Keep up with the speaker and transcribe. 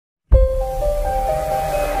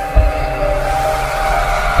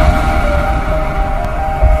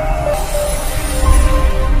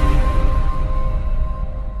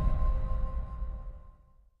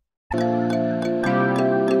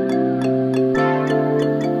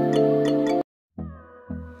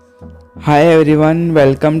Hi everyone,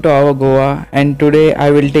 welcome to our Goa, and today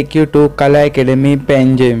I will take you to Kala Academy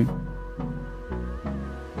Panjim.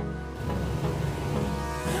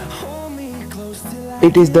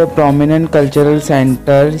 It is the prominent cultural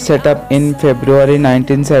center set up in February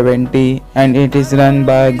 1970 and it is run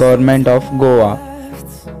by Government of Goa.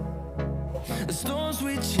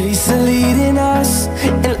 Chase are leading us,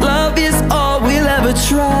 and love is all we'll ever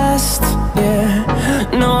trust. Yeah,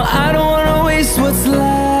 no, I don't wanna waste what's left.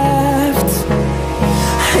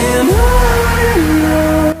 And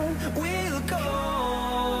on we'll go.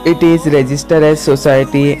 It is registered as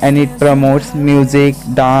society and it promotes music,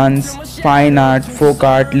 dance, fine art, folk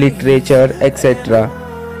art, literature, etc.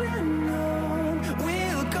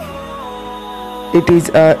 It is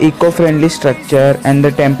a eco-friendly structure and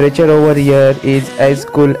the temperature over here is as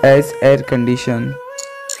cool as air condition.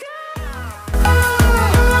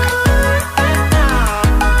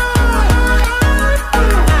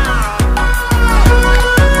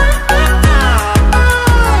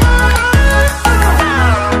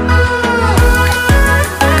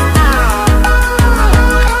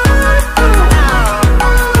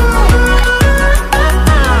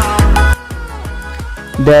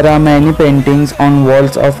 There are many paintings on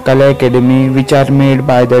walls of Kala Academy which are made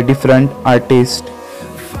by the different artists.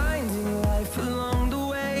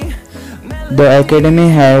 The Academy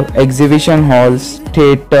have exhibition halls,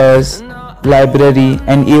 theatres, library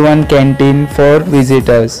and even canteen for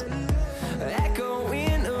visitors.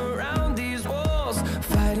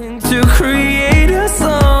 To create a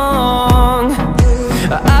song,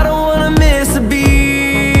 I don't wanna miss a beat.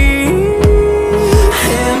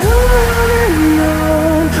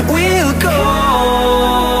 We'll go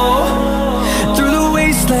through the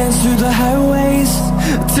wastelands, through the highways,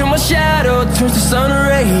 till my shadow turns to sun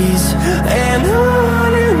rays. And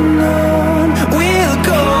on we'll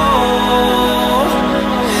go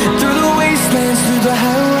through the wastelands, through the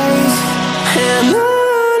highways, and on.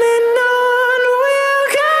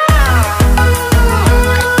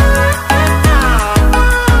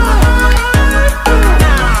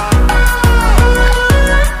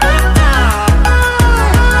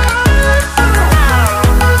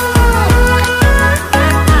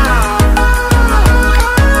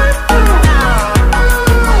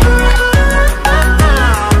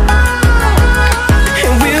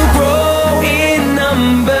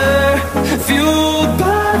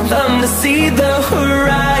 See the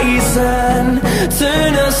horizon,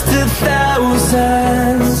 turn us to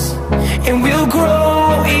thousands, and we'll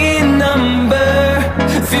grow in number,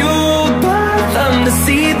 fueled by them to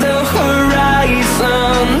see the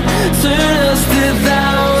horizon, turn us to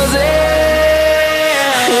thousands,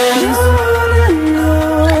 and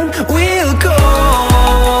on we'll go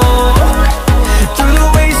through the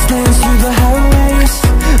wastelands, through the highways,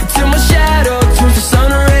 till my shadow turns to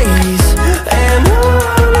sun rays, and on.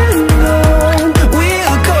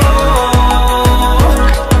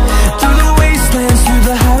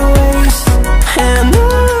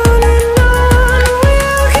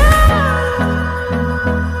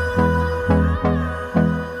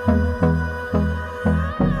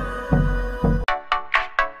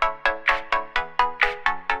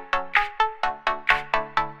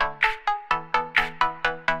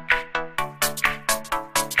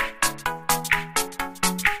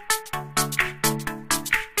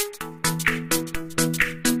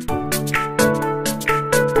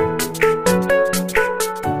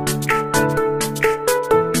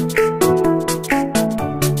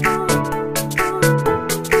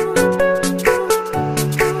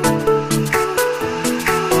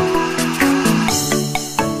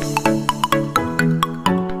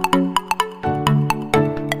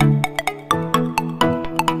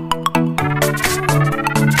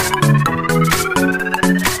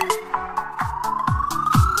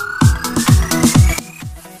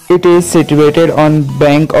 It is situated on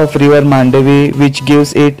bank of river Mandavi which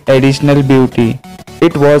gives it additional beauty.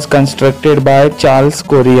 It was constructed by Charles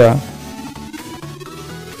Correa.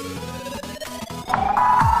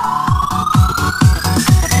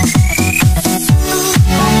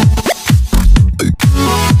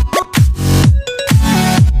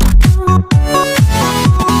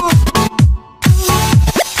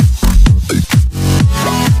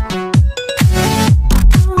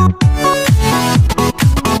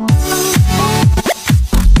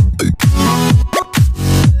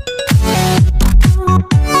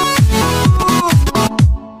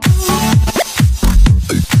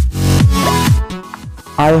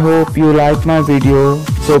 I hope you like my video,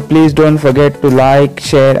 so please don't forget to like,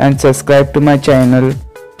 share and subscribe to my channel.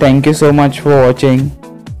 Thank you so much for watching.